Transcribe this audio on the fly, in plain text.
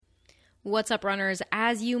What's up, runners?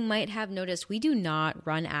 As you might have noticed, we do not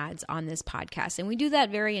run ads on this podcast, and we do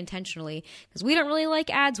that very intentionally because we don't really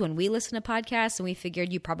like ads when we listen to podcasts, and we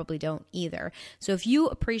figured you probably don't either. So if you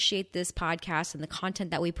appreciate this podcast and the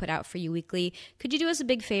content that we put out for you weekly, could you do us a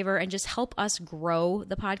big favor and just help us grow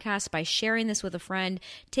the podcast by sharing this with a friend,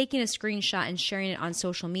 taking a screenshot and sharing it on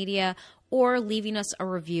social media, or leaving us a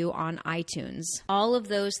review on iTunes. All of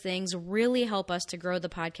those things really help us to grow the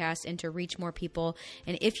podcast and to reach more people.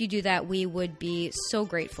 And if you do that, we would be so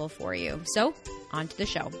grateful for you. So, on to the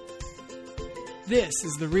show. This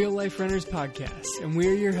is the Real Life Runners Podcast, and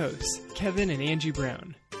we're your hosts, Kevin and Angie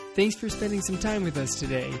Brown. Thanks for spending some time with us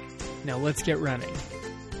today. Now let's get running.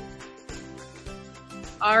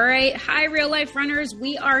 All right. Hi, Real Life Runners.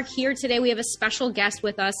 We are here today. We have a special guest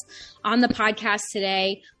with us on the podcast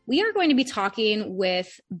today. We are going to be talking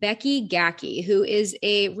with Becky Gackey, who is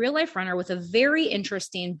a real life runner with a very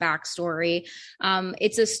interesting backstory.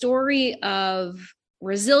 It's a story of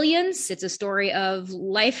resilience. It's a story of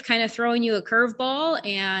life kind of throwing you a curveball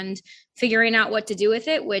and figuring out what to do with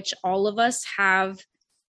it, which all of us have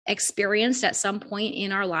experienced at some point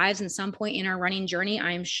in our lives and some point in our running journey,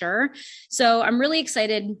 I'm sure. So I'm really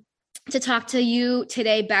excited to talk to you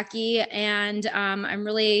today, Becky. And I'm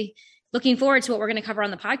really looking forward to what we're going to cover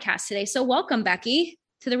on the podcast today. So welcome, Becky,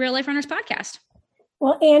 to the Real Life Runners Podcast.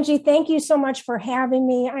 Well, Angie, thank you so much for having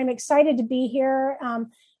me. I'm excited to be here,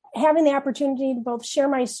 having the opportunity to both share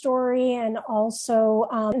my story and also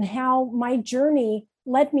how my journey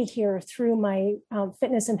led me here through my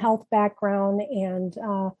fitness and health background. And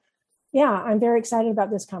I'm very excited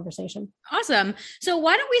about this conversation. Awesome. So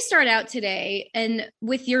why don't we start out today and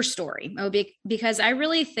with your story? Because I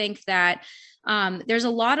really think that there's a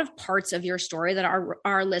lot of parts of your story that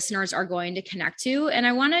our listeners are going to connect to. And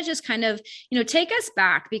I want to just kind of, take us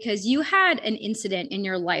back because you had an incident in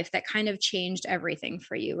your life that kind of changed everything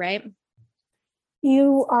for you, right?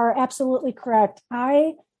 You are absolutely correct.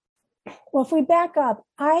 If we back up,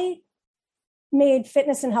 I made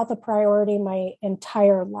fitness and health a priority my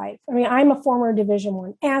entire life. I mean, I'm a former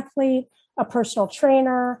Division I athlete, a personal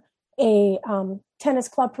trainer, a tennis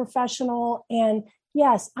club professional. And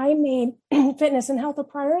yes, I made fitness and health a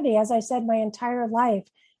priority, as I said, my entire life.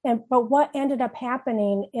 But what ended up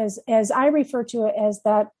happening is, as I refer to it, as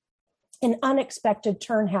that an unexpected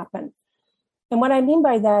turn happened. And what I mean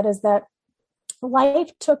by that is that life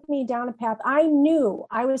took me down a path. I knew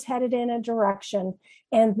I was headed in a direction,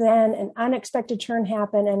 and then an unexpected turn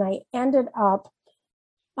happened, and I ended up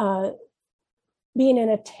being in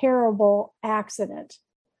a terrible accident.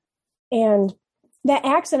 And that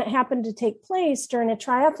accident happened to take place during a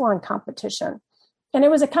triathlon competition. And it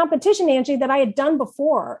was a competition, Angie, that I had done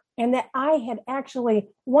before and that I had actually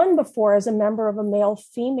won before as a member of a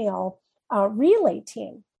male-female relay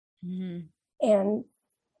team. Mm-hmm. And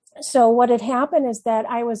so what had happened is that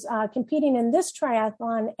I was competing in this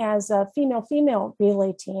triathlon as a female-female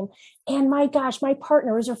relay team. And my gosh, my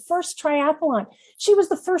partner was her first triathlon. She was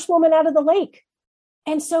the first woman out of the lake.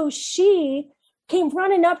 And so she came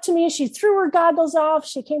running up to me. She threw her goggles off.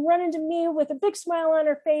 She came running to me with a big smile on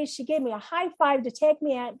her face. She gave me a high five to take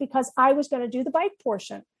me out because I was going to do the bike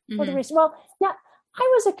portion for the race. Well, now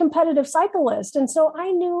I was a competitive cyclist. And so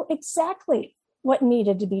I knew exactly what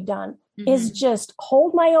needed to be done is just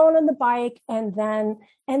hold my own on the bike and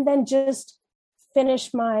then just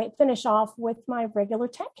finish off with my regular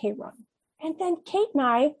 10K run. And then Kate and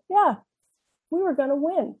I, we were going to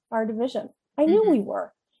win our division. I knew we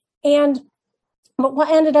were. But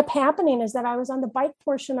what ended up happening is that I was on the bike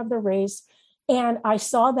portion of the race and I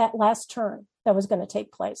saw that last turn that was going to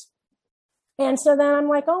take place. And so then I'm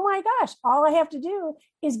like, oh my gosh, all I have to do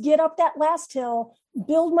is get up that last hill,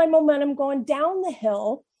 build my momentum going down the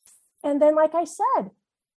hill. And then, like I said,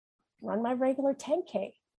 run my regular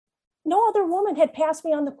 10K. No other woman had passed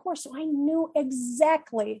me on the course, so I knew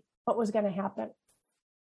exactly what was going to happen.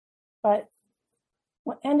 But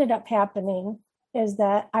what ended up happening is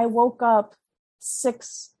that I woke up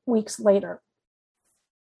 6 weeks later.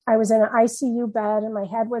 I was in an ICU bed and my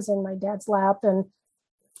head was in my dad's lap. And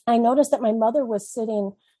I noticed that my mother was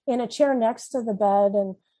sitting in a chair next to the bed.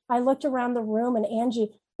 And I looked around the room, and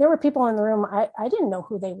Angie, there were people in the room. I didn't know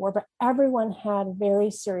who they were, but everyone had a very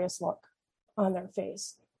serious look on their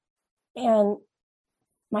face. And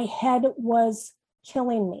my head was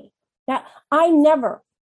killing me. Now, I never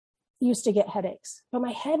used to get headaches, but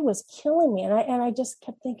my head was killing me. And I just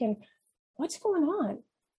kept thinking, what's going on?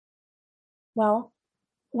 Well,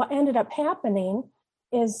 what ended up happening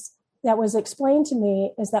is that was explained to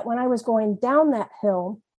me is that when I was going down that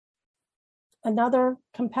hill, another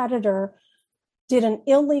competitor did an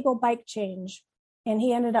illegal bike change and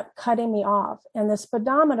he ended up cutting me off. And the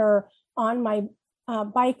speedometer on my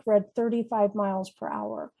bike read 35 miles per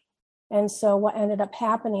hour. And so what ended up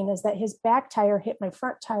happening is that his back tire hit my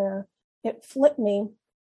front tire. It flipped me.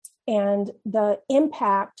 And the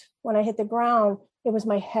impact, when I hit the ground, it was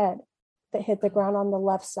my head that hit the ground on the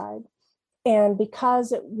left side. And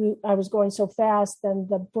because I was going so fast, then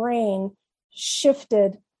the brain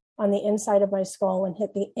shifted on the inside of my skull and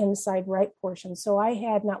hit the inside right portion. So I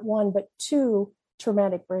had not one, but two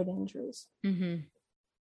traumatic brain injuries. Mm-hmm.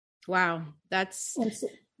 Wow. That's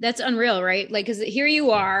unreal, right? Like, cause here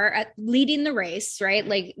you are leading the race, right?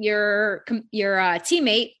 Like your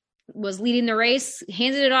teammate was leading the race,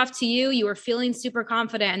 handed it off to you. You were feeling super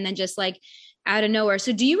confident, and then just like out of nowhere.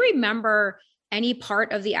 So do you remember any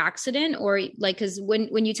part of the accident, or like, cause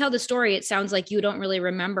when you tell the story, it sounds like you don't really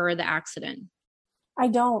remember the accident. I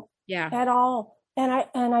don't. Yeah. At all. And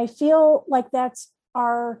I feel like that's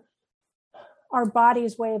our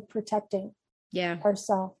body's way of protecting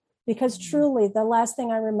ourselves. Because truly, the last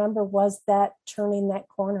thing I remember was that turning that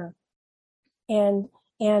corner and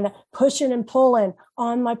pushing and pulling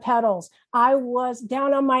on my pedals. I was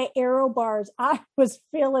down on my aero bars. I was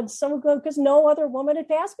feeling so good because no other woman had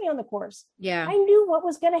passed me on the course. Yeah. I knew what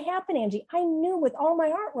was going to happen, Angie. I knew with all my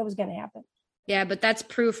heart what was going to happen. Yeah, but that's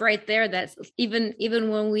proof right there that even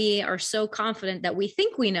when we are so confident that we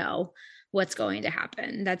think we know what's going to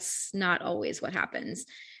happen, that's not always what happens.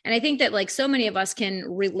 And I think that like so many of us can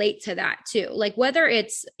relate to that too. Like whether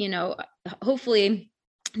it's, hopefully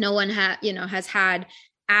no one has had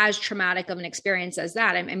as traumatic of an experience as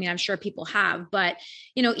that. I mean, I'm sure people have, but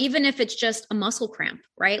even if it's just a muscle cramp,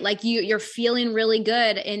 right? Like you're feeling really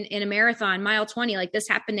good in a marathon, mile 20, like this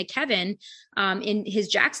happened to Kevin in his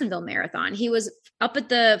Jacksonville marathon. He was up at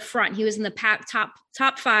the front. He was in the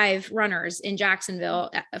top 5 runners in Jacksonville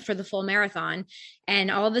for the full marathon. And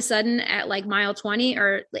all of a sudden at like mile 20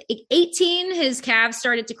 or 18, his calves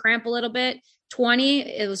started to cramp a little bit. 20,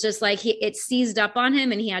 it was just like it seized up on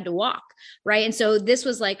him and he had to walk. Right. And so this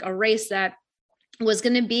was like a race that was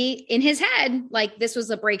going to be in his head, like this was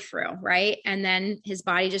a breakthrough. Right. And then his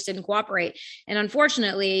body just didn't cooperate. And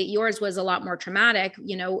unfortunately, yours was a lot more traumatic.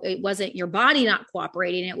 It wasn't your body not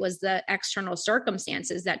cooperating. It was the external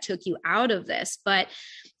circumstances that took you out of this. But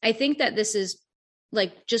I think that this is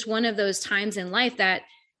like just one of those times in life that,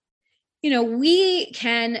 we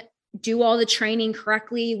can do all the training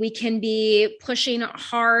correctly. We can be pushing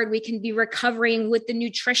hard. We can be recovering with the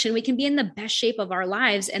nutrition. We can be in the best shape of our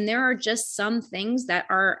lives. And there are just some things that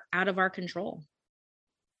are out of our control.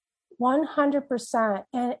 100%.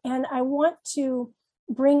 And I want to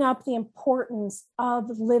bring up the importance of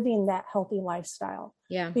living that healthy lifestyle.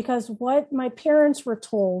 Yeah. Because what my parents were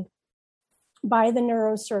told by the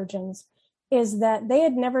neurosurgeons is that they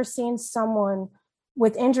had never seen someone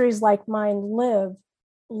with injuries like mine live,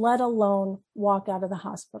 let alone walk out of the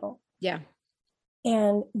hospital. Yeah.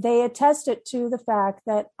 And they attested to the fact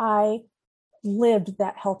that I lived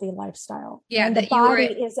that healthy lifestyle. Yeah. And the body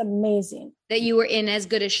is amazing. That you were in as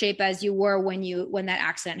good a shape as you were when that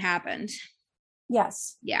accident happened.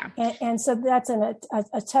 Yes. Yeah. And so that's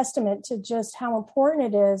a testament to just how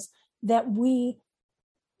important it is that we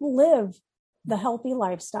live the healthy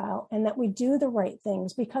lifestyle and that we do the right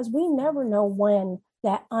things, because we never know when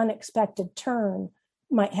that unexpected turn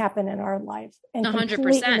might happen in our life and 100%.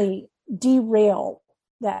 completely derail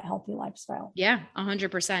that healthy lifestyle. Yeah,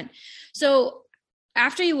 100%. So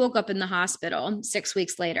after you woke up in the hospital 6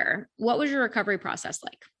 weeks later, what was your recovery process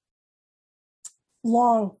like?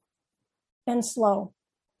 Long and slow.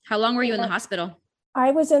 How long were you in the hospital?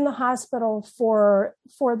 I was in the hospital for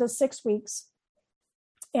the 6 weeks,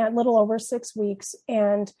 and a little over 6 weeks.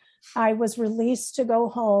 And I was released to go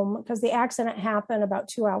home because the accident happened about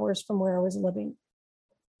 2 hours from where I was living.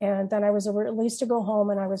 And then I was released to go home,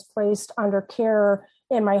 and I was placed under care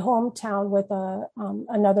in my hometown with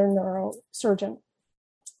another neurosurgeon.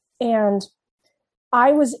 And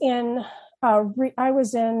I was in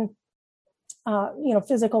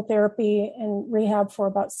physical therapy and rehab for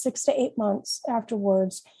about 6 to 8 months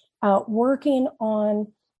afterwards, working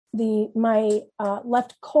on my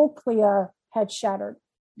left cochlea had shattered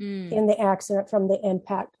in the accident from the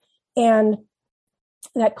impact. And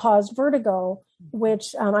that caused vertigo,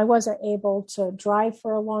 which I wasn't able to drive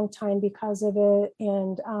for a long time because of it.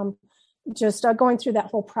 And just going through that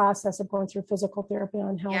whole process of going through physical therapy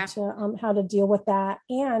on how to deal with that.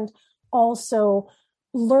 And also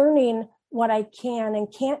learning what I can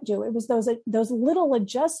and can't do. It was those little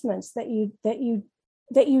adjustments that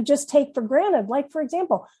you just take for granted. Like, for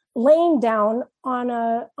example, laying down on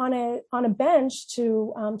a bench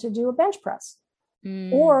to do a bench press.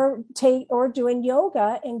 or doing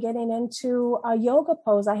yoga and getting into a yoga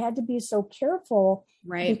pose. I had to be so careful,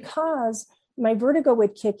 right? Because my vertigo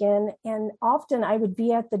would kick in, and often I would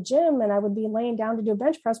be at the gym and I would be laying down to do a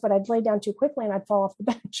bench press, but I'd lay down too quickly and I'd fall off the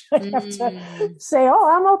bench. I'd have to say, "Oh,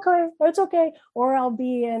 I'm okay. It's okay." Or I'll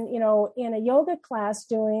be in a yoga class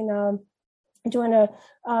doing a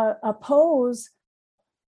pose,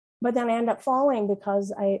 but then I end up falling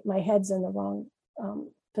because my head's in the wrong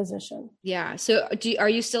position. Yeah. So are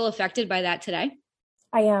you still affected by that today?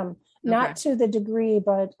 I am. Not to the degree,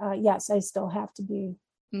 but yes, I still have to be.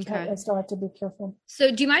 Okay. I still have to be careful. So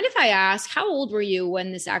do you mind if I ask, how old were you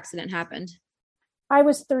when this accident happened? I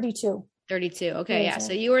was 32. 32. Okay. Yeah.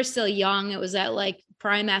 So you were still young. It was at like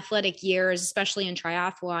prime athletic years, especially in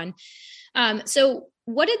triathlon. So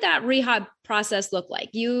what did that rehab process look like?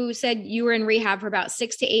 You said you were in rehab for about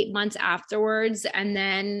 6 to 8 months afterwards. And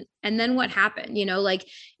then what happened?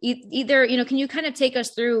 Either, can you kind of take us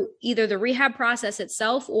through either the rehab process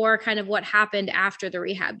itself or kind of what happened after the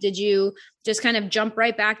rehab? Did you just kind of jump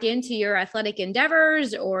right back into your athletic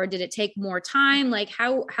endeavors, or did it take more time? Like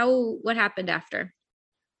what happened after?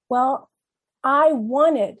 Well, I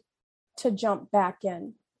wanted to jump back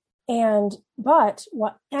in. But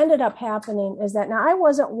what ended up happening is that now I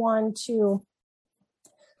wasn't one to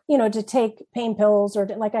take pain pills or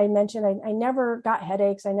like I mentioned, I never got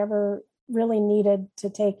headaches. I never really needed to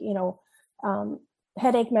take,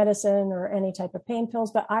 headache medicine or any type of pain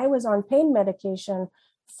pills, but I was on pain medication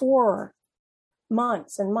for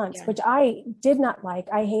months and months, which I did not like.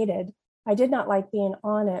 I hated. I did not like being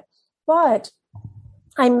on it, but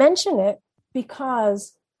I mention it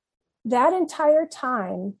because that entire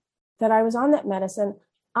time that I was on that medicine,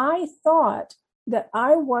 I thought that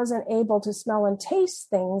I wasn't able to smell and taste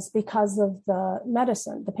things because of the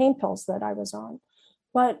medicine, the pain pills that I was on.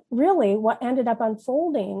 But really what ended up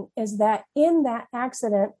unfolding is that in that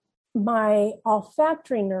accident, my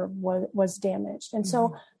olfactory nerve was damaged. And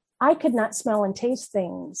so I could not smell and taste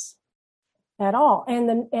things at all. And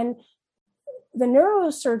the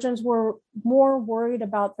neurosurgeons were more worried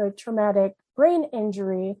about the traumatic brain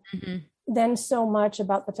injury than so much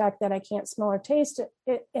about the fact that I can't smell or taste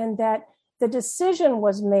it, and that the decision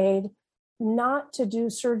was made not to do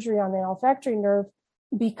surgery on the olfactory nerve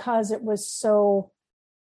because it was it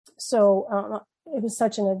was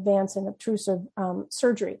such an advanced and obtrusive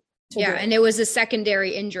surgery. And it was a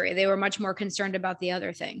secondary injury. They were much more concerned about the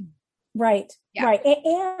other thing. Right. Yeah. Right.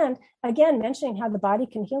 And again, mentioning how the body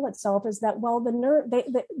can heal itself is that, well,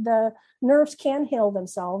 the nerves can heal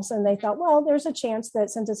themselves. And they thought, well, there's a chance that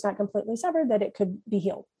since it's not completely severed, that it could be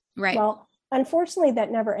healed. Right. Well, unfortunately,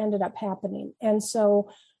 that never ended up happening. And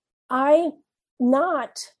so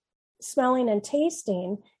not smelling and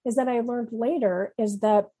tasting is that I learned later is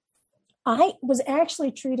that I was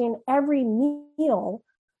actually treating every meal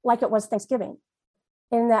like it was Thanksgiving,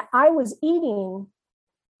 and that I was eating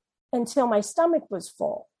until my stomach was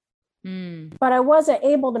full. But I wasn't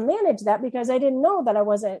able to manage that because I didn't know that I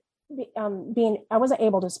wasn't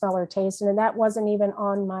able to smell or taste. And that wasn't even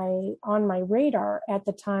on my radar at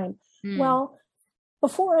the time. Well,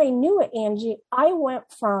 before I knew it, Angie, I went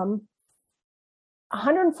from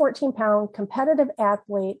 114-pound competitive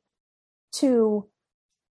athlete to,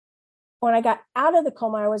 when I got out of the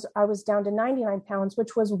coma, I was down to 99 pounds,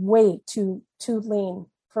 which was way too lean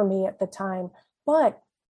for me at the time. But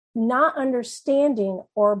not understanding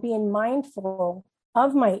or being mindful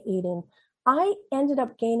of my eating, I ended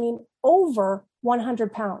up gaining over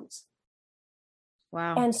 100 pounds.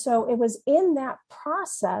 Wow. And so it was in that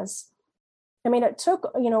process. I mean, it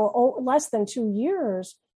took, less than 2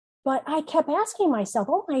 years, but I kept asking myself,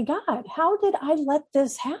 oh my God, how did I let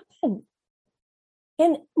this happen?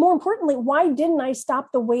 And more importantly, why didn't I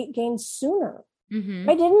stop the weight gain sooner?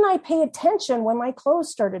 Why didn't I pay attention when my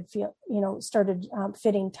clothes started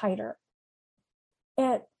fitting tighter?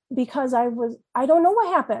 And because I don't know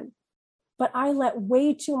what happened, but I let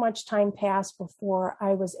way too much time pass before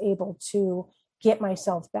I was able to get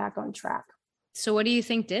myself back on track. So what do you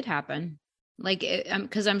think did happen? Like,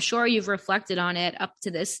 because I'm sure you've reflected on it up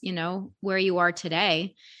to this, where you are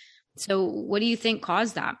today. So what do you think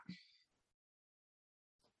caused that?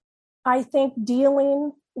 I think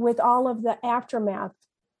dealing with all of the aftermath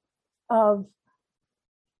of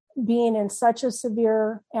being in such a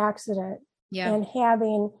severe accident and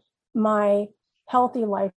having my healthy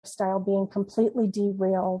lifestyle being completely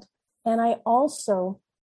derailed. And I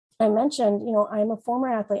mentioned, I'm a former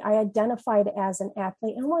athlete. I identified as an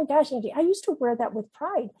athlete. And oh my gosh, Angie, I used to wear that with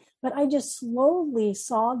pride, but I just slowly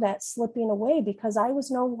saw that slipping away because I was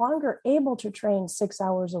no longer able to train 6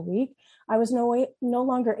 hours a week. I was no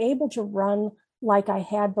longer able to run like I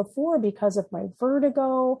had before because of my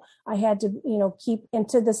vertigo. I had to, keep, and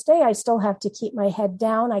to this day, I still have to keep my head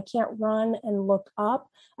down. I can't run and look up.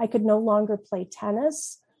 I could no longer play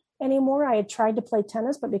tennis anymore. I had tried to play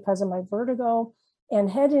tennis, but because of my vertigo and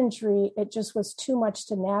head injury, it just was too much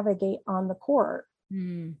to navigate on the court.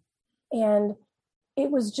 Mm. And it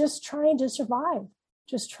was just trying to survive,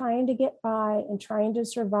 just trying to get by and trying to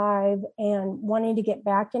survive and wanting to get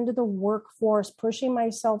back into the workforce, pushing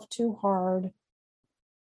myself too hard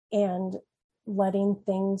and letting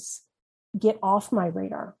things get off my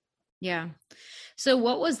radar. Yeah. So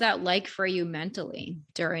what was that like for you mentally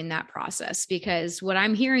during that process? Because what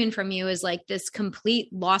I'm hearing from you is like this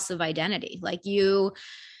complete loss of identity. Like you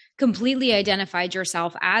completely identified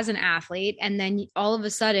yourself as an athlete. And then all of a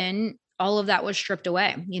sudden, all of that was stripped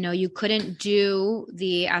away. You couldn't do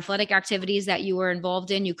the athletic activities that you were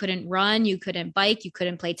involved in. You couldn't run, you couldn't bike, you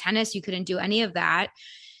couldn't play tennis, you couldn't do any of that.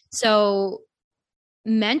 So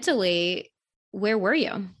mentally, where were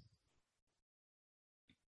you?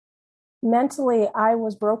 Mentally, I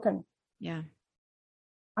was broken. Yeah.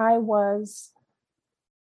 I was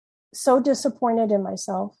so disappointed in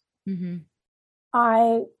myself. Mm-hmm.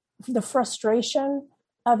 The frustration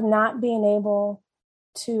of not being able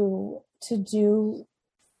to do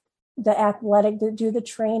the athletic, to do the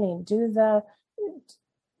training, to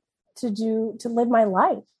live my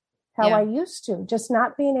life how I used to, just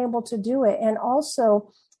not being able to do it. And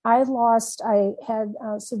also I had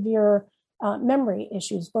severe memory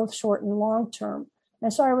issues, both short and long term.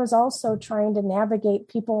 And so I was also trying to navigate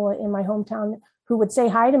people in my hometown who would say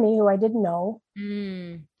hi to me, who I didn't know.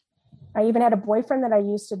 Mm. I even had a boyfriend that I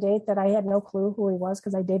used to date that I had no clue who he was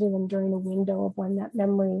because I dated him during a window of when that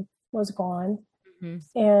memory was gone.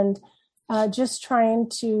 Mm-hmm. And just trying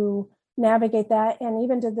to navigate that. And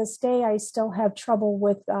even to this day, I still have trouble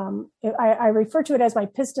with, I refer to it as my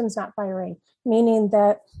pistons not firing, meaning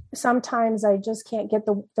that sometimes I just can't get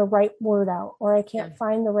the right word out, or I can't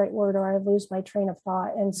find the right word, or I lose my train of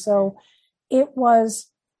thought. And so it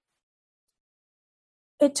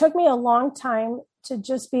took me a long time to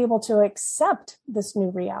just be able to accept this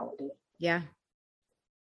new reality. Yeah.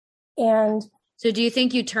 And so do you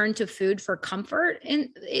think you turned to food for comfort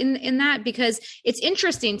in that? Because it's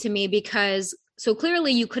interesting to me because so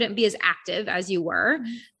clearly you couldn't be as active as you were,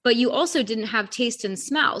 but you also didn't have taste and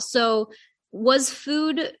smell. So was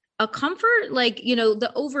food a comfort? Like,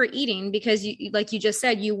 the overeating, because like you just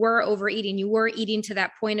said, you were overeating, you were eating to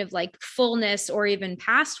that point of like fullness or even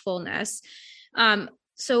past fullness.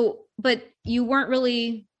 But you weren't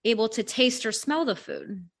really able to taste or smell the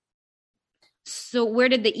food. So where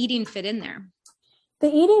did the eating fit in there? The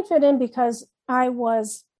eating fit in because I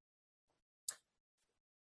was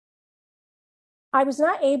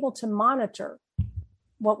not able to monitor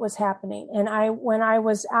what was happening. And when I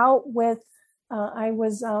was out with, I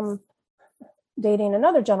was dating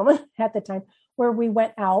another gentleman at the time where we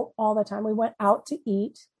went out all the time. We went out to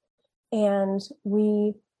eat, and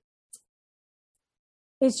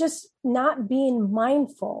it's just not being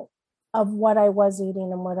mindful of what I was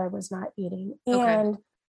eating and what I was not eating, and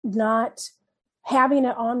not having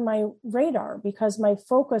it on my radar because my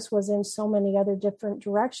focus was in so many other different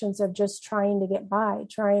directions of just trying to get by,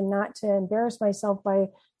 trying not to embarrass myself by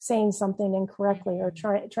saying something incorrectly, or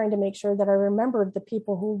trying to make sure that I remembered the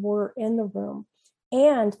people who were in the room.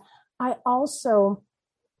 And I also,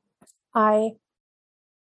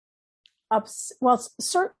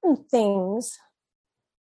 certain things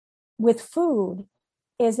with food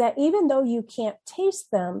is that even though you can't taste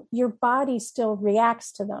them, your body still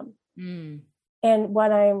reacts to them. Mm. And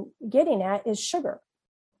what I'm getting at is sugar.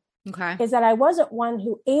 Okay. Is that I wasn't one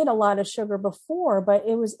who ate a lot of sugar before, but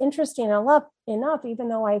it was interesting enough, even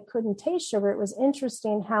though I couldn't taste sugar, it was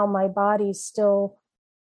interesting how my body still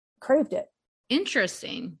craved it.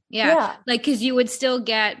 Interesting. Yeah. Like, cause you would still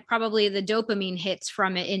get probably the dopamine hits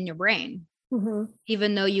from it in your brain,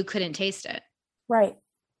 even though you couldn't taste it. Right.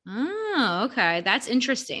 Oh, okay. That's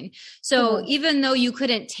interesting. So even though you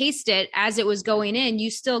couldn't taste it as it was going in, you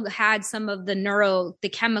still had some of the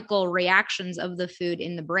chemical reactions of the food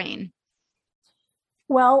in the brain.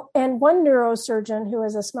 Well, and one neurosurgeon who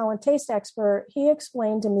is a smell and taste expert, he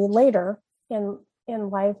explained to me later in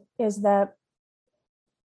life is that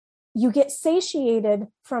you get satiated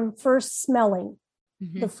from first smelling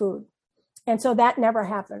the food. And so that never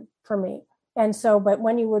happened for me. And so, but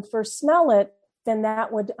when you would first smell it, then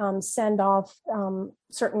that would send off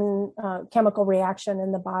certain chemical reaction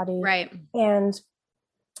in the body. Right.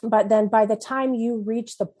 But then by the time you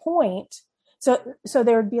reach the point, so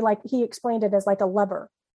there would be, like, he explained it as like a lever,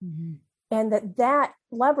 and that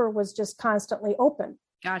lever was just constantly open.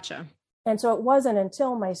 Gotcha. And so it wasn't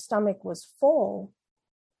until my stomach was full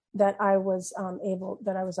that I was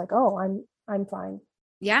like, oh, I'm fine.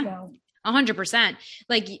 Yeah. Now. 100%.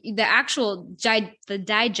 Like the actual the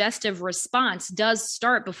digestive response does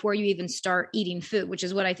start before you even start eating food, which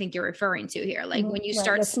is what I think you're referring to here. Like when you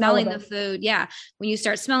start smelling the food, when you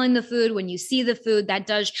start smelling the food, when you see the food, that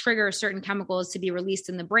does trigger certain chemicals to be released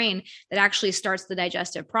in the brain that actually starts the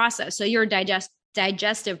digestive process. So your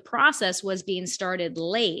digestive process was being started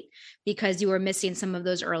late because you were missing some of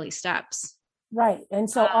those early steps. Right.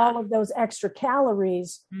 And so all of those extra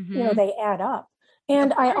calories, they add up.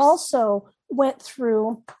 And I also went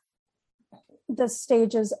through the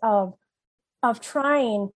stages of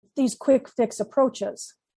trying these quick fix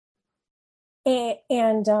approaches. And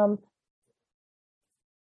I'm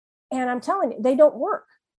telling you, they don't work.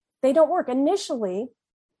 They don't work. Initially,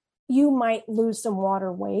 you might lose some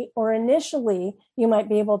water weight, or initially you might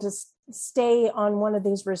be able to stay on one of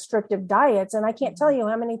these restrictive diets. And I can't tell you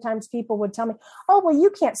how many times people would tell me, oh, well, you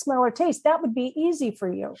can't smell or taste. That would be easy for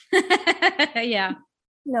you. Yeah.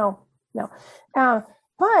 No.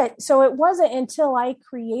 But so it wasn't until I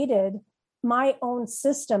created my own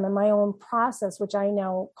system and my own process, which I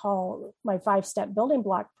now call my 5-step building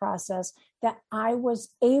block process, that I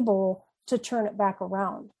was able to turn it back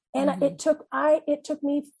around. And it took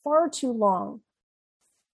me far too long.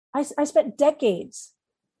 I spent decades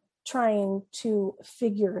trying to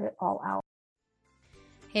figure it all out.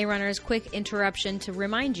 Hey runners, quick interruption to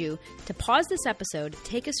remind you to pause this episode,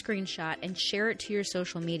 take a screenshot, and share it to your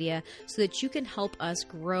social media so that you can help us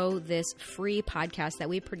grow this free podcast that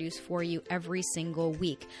we produce for you every single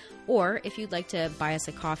week. Or if you'd like to buy us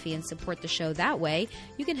a coffee and support the show that way,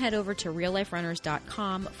 you can head over to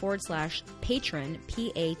realliferunners.com/patron, Patron,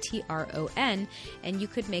 and you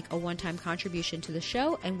could make a one-time contribution to the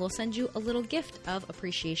show, and we'll send you a little gift of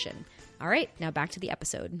appreciation. All right, now back to the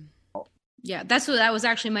episode. Yeah, that was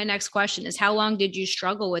actually my next question is how long did you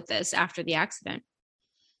struggle with this after the accident?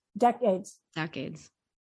 Decades. I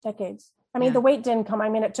mean, the weight didn't come. I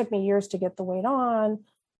mean, it took me years to get the weight on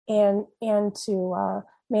and to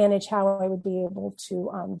manage how I would be able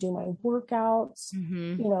to do my workouts,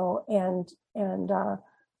 and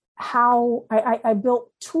how I built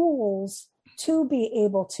tools to be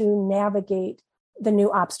able to navigate the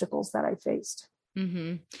new obstacles that I faced.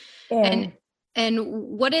 And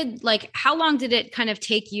what how long did it kind of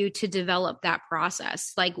take you to develop that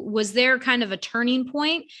process? Like, was there kind of a turning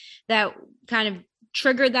point that kind of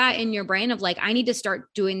triggered that in your brain of like, I need to start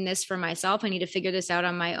doing this for myself. I need to figure this out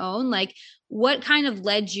on my own. Like, what kind of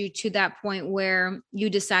led you to that point where you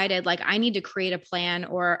decided like, I need to create a plan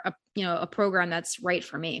or a program that's right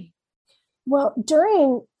for me? Well,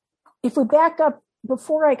 if we back up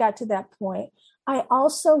before I got to that point, I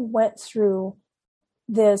also went through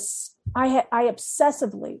this. I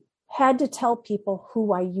obsessively had to tell people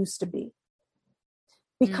who I used to be,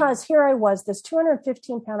 because here I was, this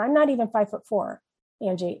 215-pound, I'm not even 5'4",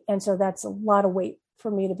 Angie. And so that's a lot of weight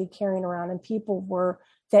for me to be carrying around. And people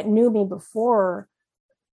that knew me before,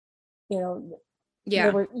 they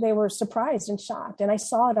were surprised and shocked. And I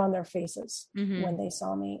saw it on their faces when they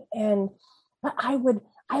saw me. And I would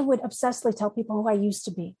obsessively tell people who I used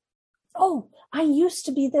to be. Oh, I used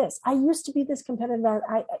to be this. I used to be this competitive.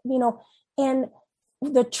 And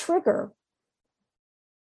the trigger,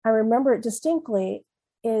 I remember it distinctly,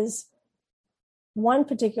 is one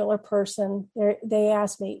particular person. They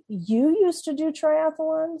asked me, "You used to do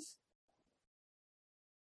triathlons?"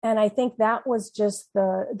 And I think that was just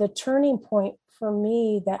the turning point for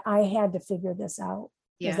me, that I had to figure this out.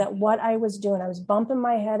 Is that what I was doing? I was bumping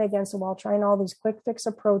my head against the wall, trying all these quick fix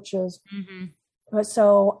approaches. But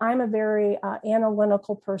so I'm a very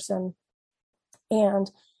analytical person,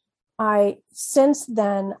 and since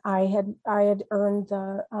then I had earned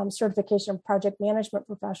the certification of project management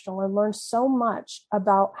professional and learned so much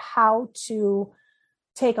about how to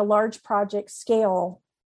take a large project scale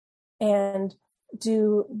and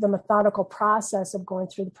do the methodical process of going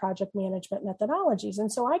through the project management methodologies.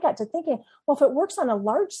 And so I got to thinking, well, if it works on a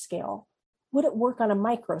large scale, would it work on a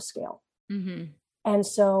micro scale? And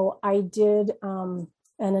so I did an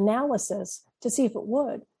analysis to see if it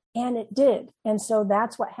would, and it did. And so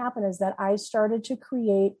that's what happened, is that I started to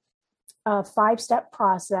create a 5-step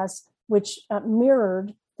process, which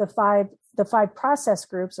mirrored the five process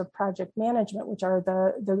groups of project management, which are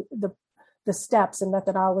the steps and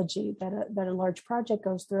methodology that a large project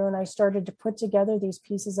goes through. And I started to put together these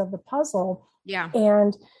pieces of the puzzle. Yeah.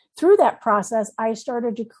 And through that process, I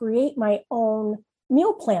started to create my own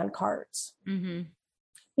meal plan cards.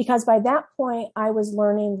 Because by that point I was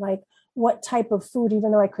learning like what type of food,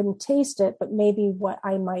 even though I couldn't taste it, but maybe what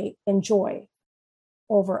I might enjoy.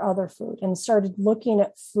 over other food and started looking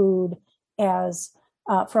at food as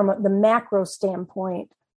from the macro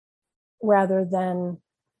standpoint rather than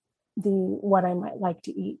the what I might like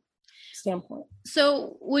to eat standpoint.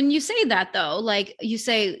 So when you say that though, like you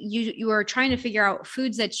say you are trying to figure out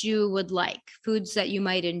foods that you would like, foods that you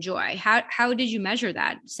might enjoy. How did you measure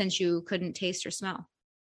that since you couldn't taste or smell?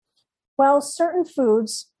 Well, certain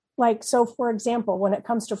foods, like, so for example, when it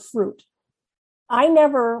comes to fruit,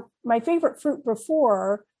 my favorite fruit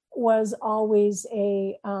before was always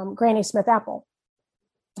a Granny Smith apple.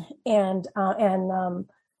 And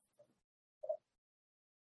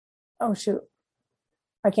oh shoot,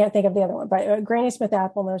 I can't think of the other one, but Granny Smith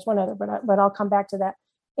apple. And there's one other, but I'll come back to that.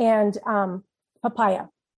 And papaya.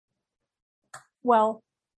 Well,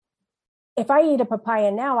 if I eat a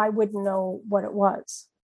papaya now, I wouldn't know what it was.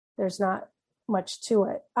 There's not much to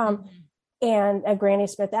it. And a Granny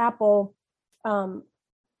Smith apple, I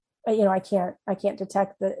can't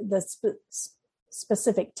detect the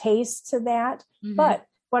specific taste to that. Mm-hmm. But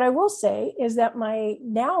what I will say is that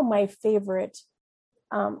my favorite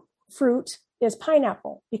fruit is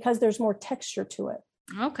pineapple because there's more texture to it.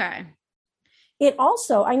 Okay. It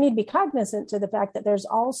also, I need to be cognizant to the fact that there's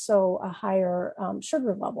also a higher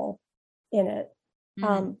sugar level in it.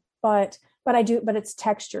 Mm-hmm. But it's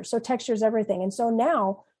texture. So texture is everything. And so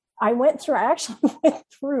now I actually went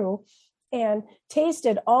through and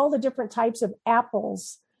tasted all the different types of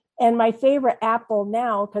apples. And my favorite apple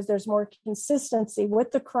now, because there's more consistency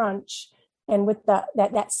with the crunch and with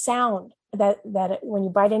that sound when you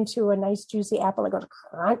bite into a nice juicy apple, it goes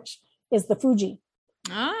crunch, is the Fuji.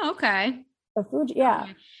 Oh, okay. The Fuji, yeah.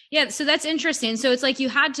 Okay. Yeah, so that's interesting. So it's like you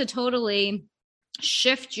had to totally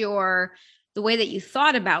shift the way that you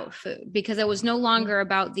thought about food, because it was no longer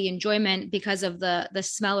about the enjoyment because of the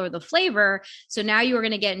smell or the flavor. So now you were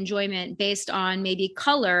going to get enjoyment based on maybe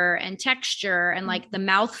color and texture and like the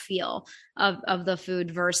mouthfeel of the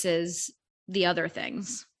food versus the other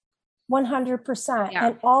things. 100%. Yeah.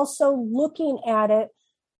 And also looking at it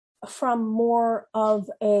from more of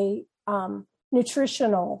a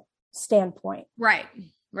nutritional standpoint. Right.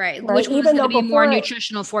 Which one's going to be more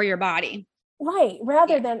nutritional for your body. Right.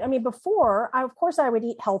 Rather than, before, of course I would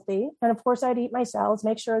eat healthy, and of course I'd eat my salads,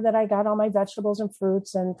 make sure that I got all my vegetables and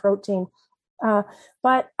fruits and protein.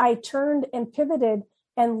 But I turned and pivoted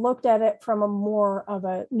and looked at it from a more of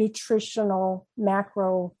a nutritional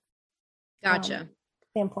macro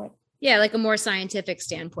standpoint. Yeah. Like a more scientific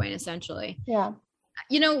standpoint, essentially. Yeah.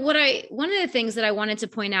 One of the things that I wanted to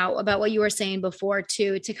point out about what you were saying before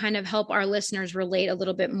too, to kind of help our listeners relate a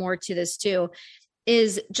little bit more to this too,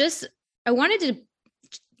 is just, I wanted to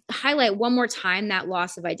highlight one more time that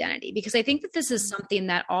loss of identity, because I think that this is something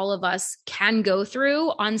that all of us can go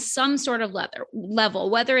through on some sort of level,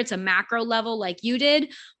 whether it's a macro level like you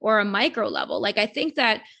did or a micro level. Like, I think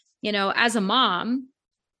that, as a mom,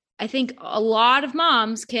 I think a lot of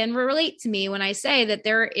moms can relate to me when I say that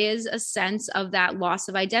there is a sense of that loss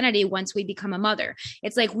of identity once we become a mother.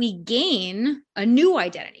 It's like we gain a new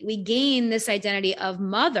identity. We gain this identity of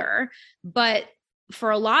mother, but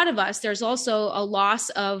for a lot of us, there's also a loss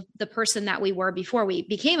of the person that we were before we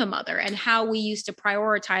became a mother, and how we used to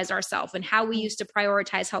prioritize ourselves and how we used to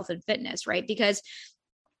prioritize health and fitness, right? Because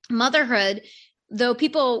motherhood, though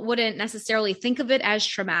people wouldn't necessarily think of it as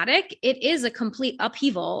traumatic, it is a complete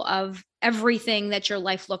upheaval of everything that your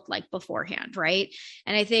life looked like beforehand, right?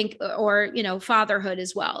 And I think, or, fatherhood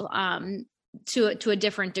as well. To a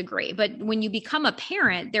different degree. But when you become a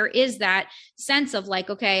parent, there is that sense of like,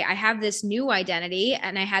 okay, I have this new identity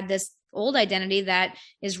and I had this old identity that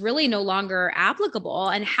is really no longer applicable.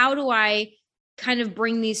 And how do I kind of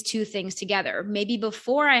bring these two things together? Maybe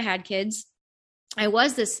before I had kids, I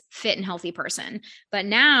was this fit and healthy person, but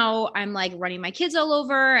now I'm like running my kids all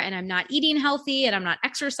over and I'm not eating healthy and I'm not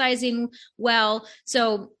exercising well.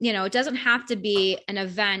 So, it doesn't have to be an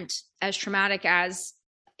event as traumatic as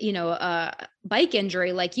a bike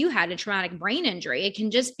injury like you had, a traumatic brain injury. It can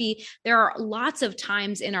just be, there are lots of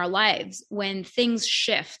times in our lives when things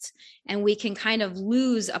shift and we can kind of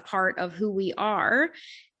lose a part of who we are.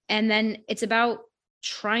 And then it's about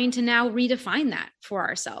trying to now redefine that for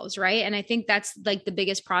ourselves. Right. And I think that's like the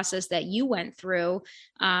biggest process that you went through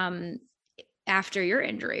after your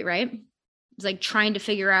injury, right? It's like trying to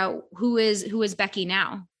figure out who is Becky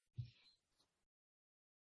now.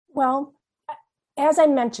 Well, as I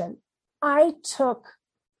mentioned, I took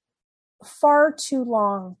far too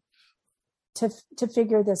long to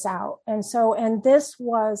figure this out. And this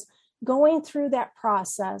was going through that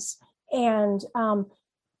process and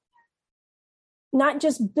not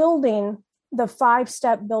just building the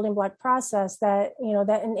 5-step building block process that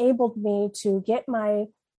enabled me to get my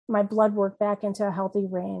my blood work back into a healthy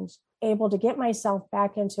range, able to get myself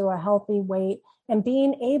back into a healthy weight, and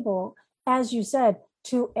being able, as you said,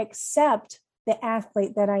 to accept the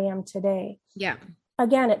athlete that I am today. Yeah.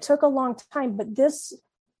 Again, it took a long time, but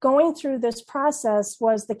going through this process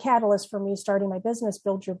was the catalyst for me starting my business,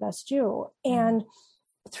 Build Your Best You. And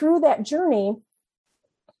through that journey,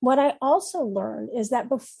 what I also learned is that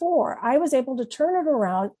before I was able to turn it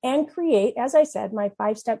around and create, as I said, my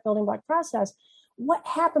 5-step building block process, what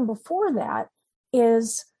happened before that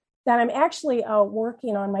is that I'm actually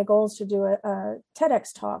working on my goals to do a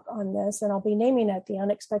TEDx talk on this, and I'll be naming it The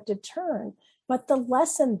Unexpected Turn. But the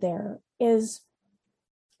lesson there is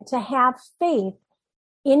to have faith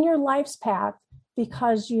in your life's path,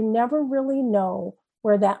 because you never really know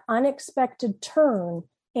where that unexpected turn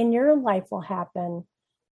in your life will happen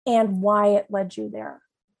and why it led you there.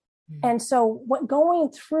 And so what going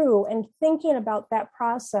through and thinking about that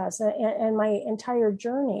process and my entire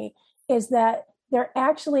journey is that there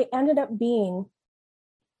actually ended up being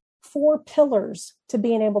 4 pillars to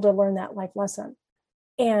being able to learn that life lesson,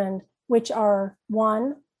 and which are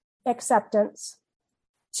 1, acceptance,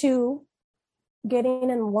 2, getting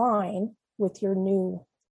in line with your new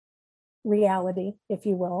reality, if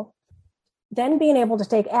you will, then being able to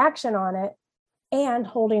take action on it, and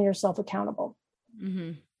holding yourself accountable.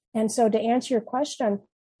 Mm-hmm. And so to answer your question,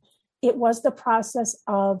 it was the process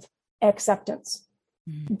of acceptance,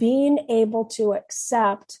 being able to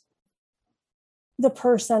accept the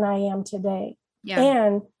person I am today,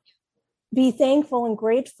 and be thankful and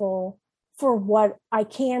grateful for what I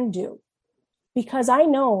can do. Because I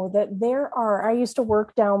know that I used to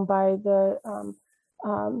work down by the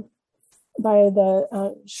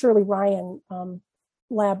Shirley Ryan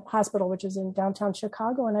Lab Hospital, which is in downtown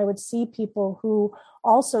Chicago. And I would see people who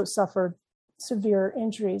also suffered severe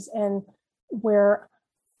injuries, and where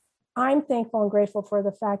I'm thankful and grateful for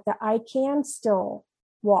the fact that I can still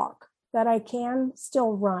walk, that I can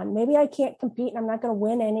still run. Maybe I can't compete and I'm not going to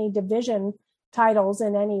win any division titles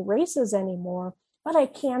in any races anymore, but I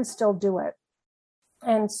can still do it.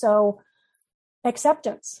 And so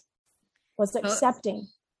acceptance was accepting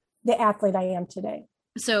the athlete I am today.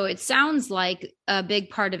 So it sounds like a big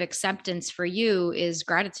part of acceptance for you is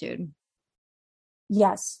gratitude.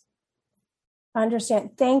 Yes. I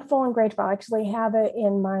understand. Thankful and grateful. I actually have it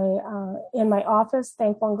in my office,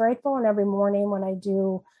 thankful and grateful. And every morning when I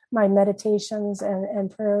do my meditations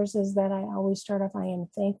and prayers, is that I always start off, I am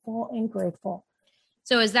thankful and grateful.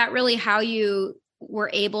 So is that really how you were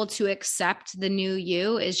able to accept the new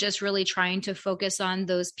you, is just really trying to focus on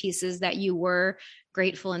those pieces that you were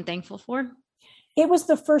grateful and thankful for? It was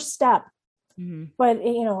the first step, but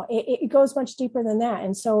it goes much deeper than that.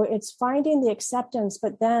 And so it's finding the acceptance,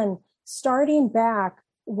 but then starting back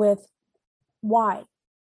with why.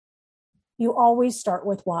 You always start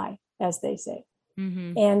with why, as they say.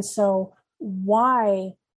 Mm-hmm. And so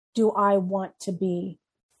why do I want to be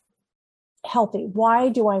healthy? Why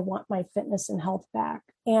do I want my fitness and health back?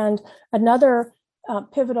 And another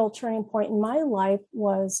pivotal turning point in my life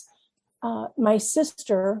was my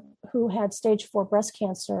sister, who had stage 4 breast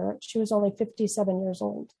cancer. She was only 57 years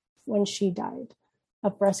old when she died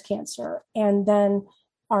of breast cancer. And then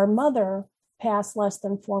our mother passed less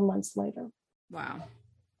than 4 months later. Wow.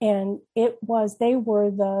 And they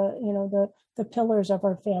were the pillars of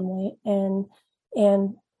our family. And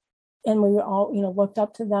we all, looked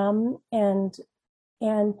up to them. And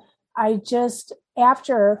I just,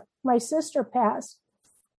 after my sister passed,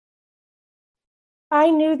 I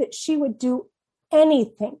knew that she would do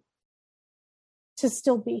anything to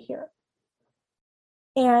still be here.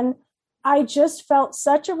 And I just felt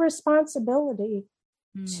such a responsibility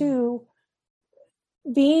to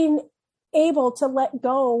being able to let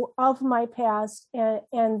go of my past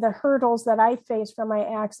and the hurdles that I faced from my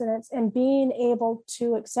accidents, and being able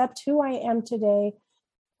to accept who I am today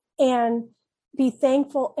and be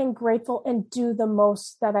thankful and grateful and do the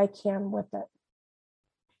most that I can with it.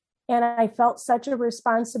 And I felt such a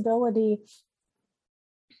responsibility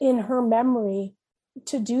in her memory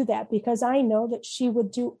to do that, because I know that she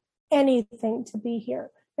would do anything to be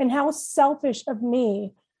here. And how selfish of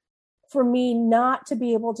me for me not to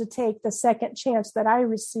be able to take the second chance that I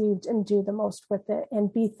received and do the most with it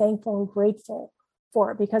and be thankful and grateful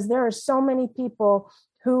for it. Because there are so many people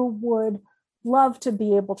who would love to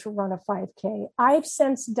be able to run a 5K. I've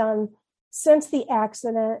since the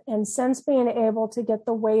accident and since being able to get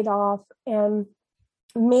the weight off and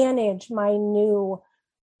manage my new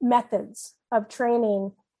methods of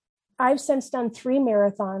training, I've since done 3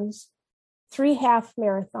 marathons, 3 half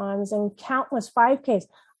marathons, and countless 5Ks.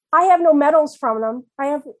 I have no medals from them.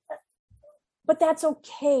 But that's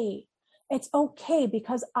okay. it's okay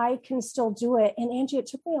because I can still do it. And Angie, it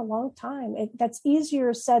took me a long time. That's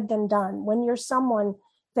easier said than done. When you're someone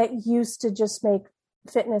that used to just make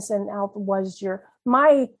fitness and health was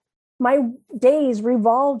my days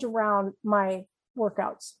revolved around my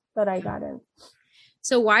workouts that I got in.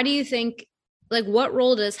 So why do you think, like, what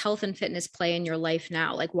role does health and fitness play in your life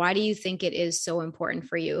now? Like, why do you think it is so important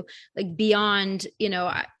for you? Like, beyond,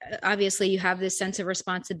 obviously you have this sense of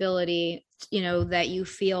responsibility, that you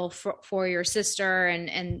feel for your sister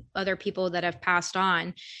and other people that have passed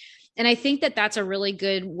on. And I think that that's a really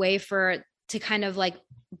good way to kind of like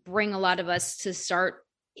bring a lot of us to start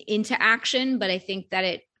into action. But I think that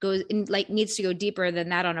it goes in, like, needs to go deeper than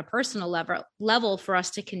that on a personal level for us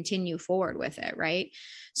to continue forward with it. Right.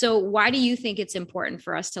 So why do you think it's important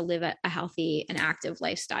for us to live a healthy and active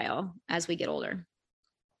lifestyle as we get older?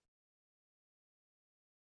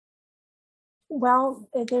 Well,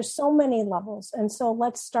 there's so many levels. And so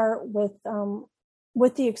let's start with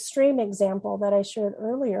the extreme example that I shared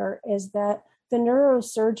earlier, is that the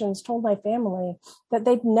neurosurgeons told my family that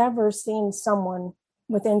they'd never seen someone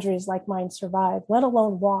with injuries like mine survive, let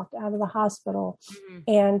alone walk out of the hospital. Mm-hmm.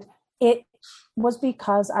 And it was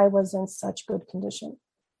because I was in such good condition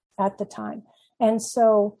at the time. And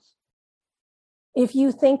so if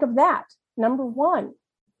you think of that, number one,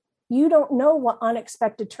 you don't know what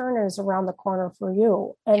unexpected turn is around the corner for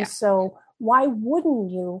you. And so why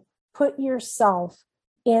wouldn't you put yourself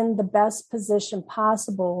in the best position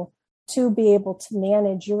possible to be able to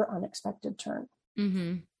manage your unexpected turn?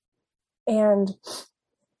 Mm-hmm. And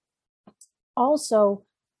also,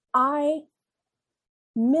 I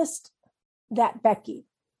missed that Becky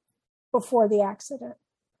before the accident.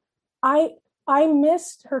 I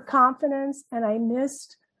missed her confidence, and I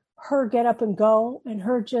missed her get up and go, and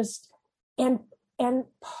her just, and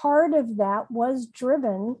part of that was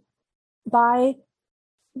driven by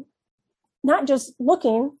not just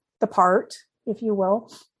looking the part, if you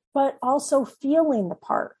will, but also feeling the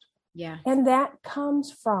part. Yeah. And that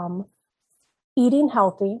comes from eating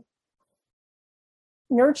healthy,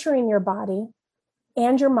 nurturing your body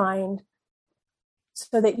and your mind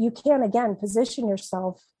so that you can, again, position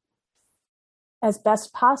yourself as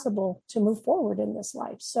best possible to move forward in this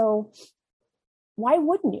life. So why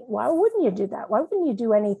wouldn't you? Why wouldn't you do that? Why wouldn't you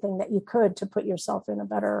do anything that you could to put yourself in a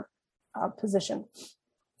better position?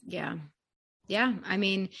 Yeah. Yeah. I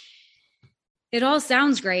mean, it all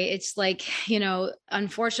sounds great. It's like,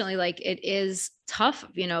 unfortunately, like, it is tough,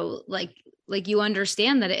 like you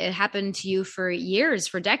understand that it happened to you for years,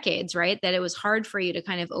 for decades, right? That it was hard for you to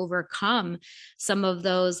kind of overcome some of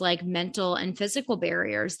those like mental and physical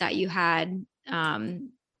barriers that you had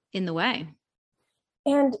in the way.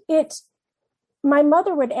 And my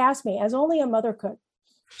mother would ask me, as only a mother could,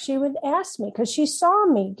 she would ask me, because she saw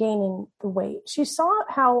me gaining the weight. She saw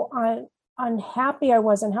how unhappy I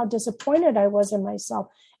was and how disappointed I was in myself.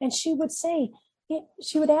 And she would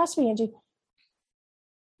ask me, Angie,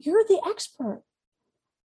 you're the expert.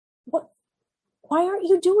 Why aren't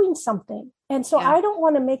you doing something? And so I don't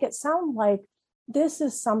want to make it sound like this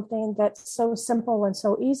is something that's so simple and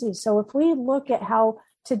so easy. So if we look at how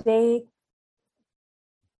today's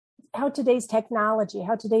technology,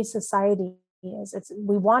 how today's society is,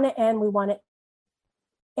 we want it and we want it.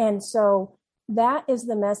 And so that is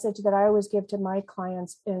the message that I always give to my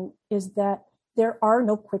clients, and is that there are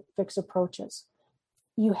no quick fix approaches.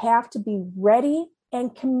 You have to be ready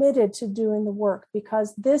and committed to doing the work,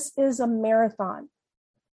 because this is a marathon.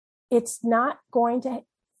 It's not going to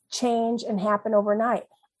change and happen overnight.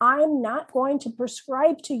 I'm not going to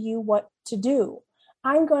prescribe to you what to do.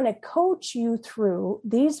 I'm going to coach you through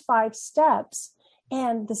these 5 steps.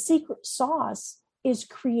 And the secret sauce is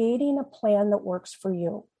creating a plan that works for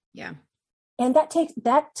you. Yeah. And that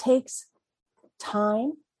takes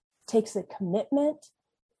time, takes a commitment,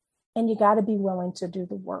 and you got to be willing to do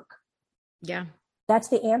the work. Yeah. That's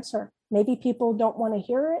the answer. Maybe people don't want to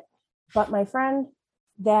hear it, but my friend,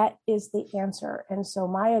 that is the answer. And so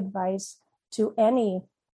my advice to any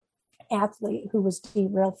athlete who was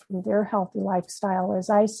derailed from their healthy lifestyle, as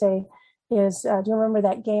I say, is, do you remember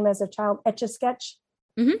that game as a child, Etch-a-Sketch?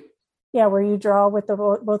 Mm-hmm. Yeah, where you draw with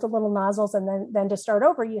both the little nozzles, and then to start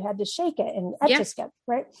over, you had to shake it and Etch-a-Sketch,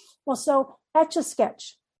 right? Well, so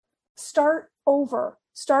Etch-a-Sketch, start over,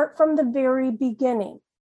 start from the very beginning,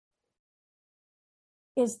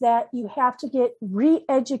 is that you have to get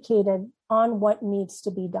re-educated on what needs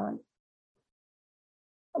to be done.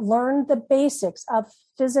 Learn the basics of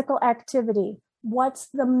physical activity. What's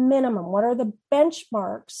the minimum? What are the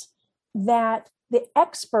benchmarks that the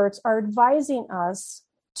experts are advising us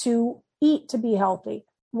to eat to be healthy?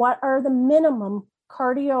 What are the minimum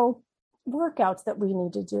cardio workouts that we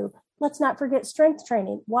need to do? let's not forget strength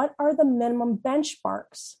training. What are the minimum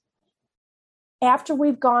benchmarks? After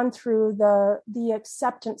we've gone through the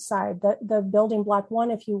acceptance side, the building block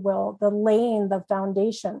one, if you will, the laying the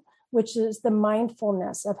foundation, which is the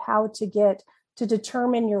mindfulness of how to get to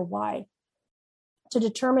determine your why, to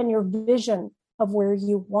determine your vision of where do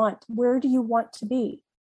you want to be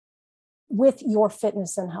with your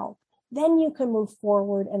fitness and health. Then you can move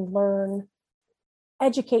forward and learn,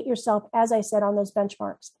 educate yourself, as I said, on those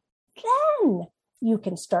benchmarks. Then you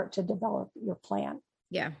can start to develop your plan.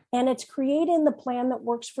 Yeah. And it's creating the plan that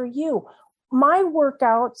works for you. My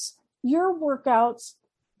workouts, your workouts,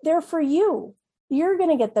 they're for you. You're going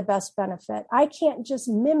to get the best benefit. I can't just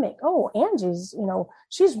mimic, Angie's,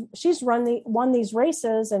 she's won these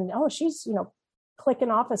races and, she's,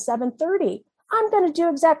 clicking off a 7:30. I'm going to do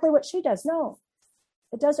exactly what she does. No,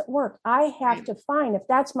 it doesn't work. I have to find, if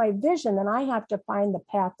that's my vision, then I have to find the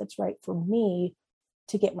path that's right for me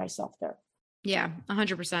to get myself there. Yeah,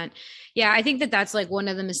 100%. Yeah. I think that that's like one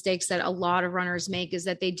of the mistakes that a lot of runners make, is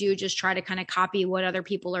that they do just try to kind of copy what other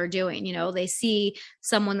people are doing. They see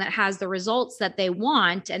someone that has the results that they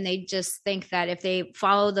want, and they just think that if they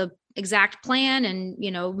follow the exact plan and,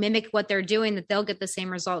 mimic what they're doing, that they'll get the same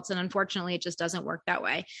results. And unfortunately, it just doesn't work that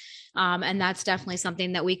way. And that's definitely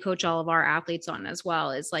something that we coach all of our athletes on as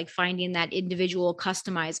well, is like finding that individual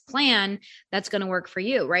customized plan that's going to work for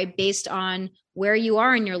you, right? Based on where you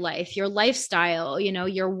are in your life, your lifestyle,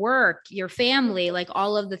 your work, your family, like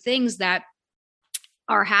all of the things that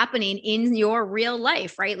are happening in your real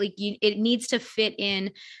life, right? Like it needs to fit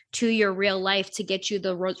in to your real life to get you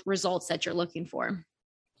the results that you're looking for.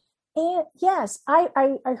 And yes, I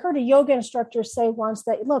heard a yoga instructor say once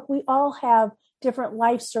that, look, we all have different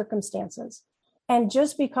life circumstances. And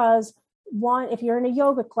just because if you're in a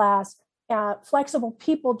yoga class, flexible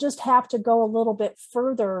people just have to go a little bit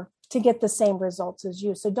further to get the same results as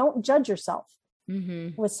you. So don't judge yourself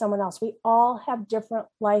with someone else. We all have different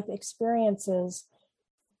life experiences,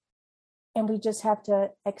 and we just have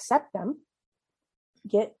to accept them,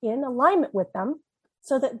 get in alignment with them,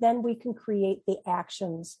 so that then we can create the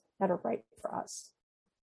actions that are right for us.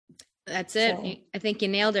 That's it. So, I think you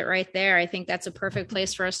nailed it right there. I think that's a perfect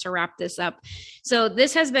place for us to wrap this up. So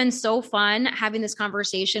this has been so fun having this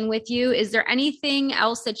conversation with you. Is there anything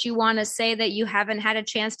else that you want to say that you haven't had a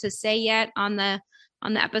chance to say yet on the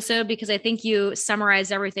episode? Because I think you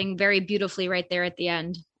summarized everything very beautifully right there at the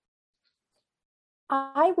end.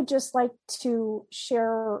 I would just like to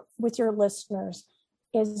share with your listeners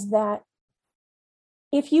is that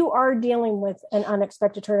if you are dealing with an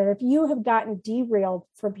unexpected turn, and if you have gotten derailed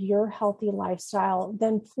from your healthy lifestyle,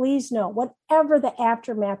 then please know, whatever the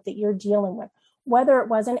aftermath that you're dealing with, whether it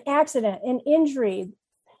was an accident, an injury,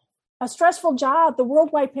 a stressful job, the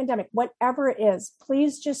worldwide pandemic, whatever it is,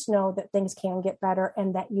 please just know that things can get better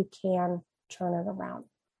and that you can turn it around.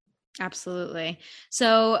 Absolutely.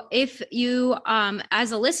 So if you,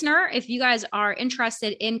 as a listener, if you guys are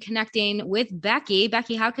interested in connecting with Becky,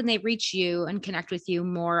 how can they reach you and connect with you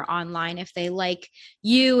more online if they like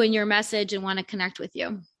you and your message and want to connect with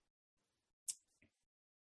you?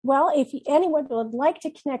 Well, if anyone would like to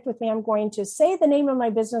connect with me, I'm going to say the name of my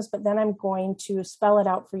business, but then I'm going to spell it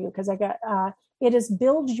out for you, because it is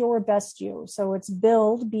Build Your Best You. So it's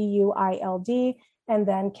Build, BUILD, and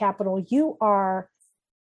then capital UR,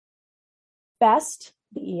 Best,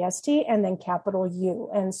 BEST, and then capital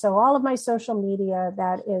U. And so all of my social media,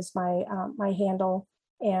 that is my my handle.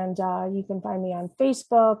 And you can find me on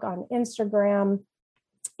Facebook, on Instagram,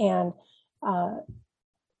 and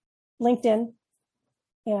LinkedIn,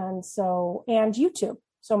 and YouTube.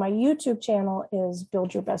 So my YouTube channel is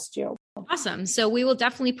Build Your Best You. Awesome. So we will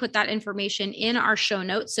definitely put that information in our show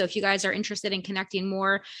notes. So if you guys are interested in connecting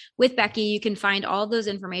more with Becky, you can find all those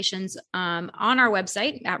informations on our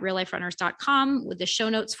website at realliferunners.com with the show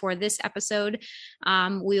notes for this episode.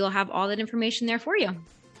 We will have all that information there for you.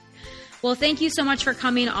 Well, thank you so much for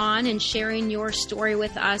coming on and sharing your story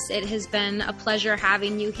with us. It has been a pleasure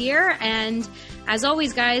having you here. And as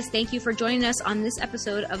always, guys, thank you for joining us on this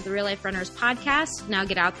episode of the Real Life Runners podcast. Now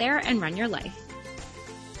get out there and run your life.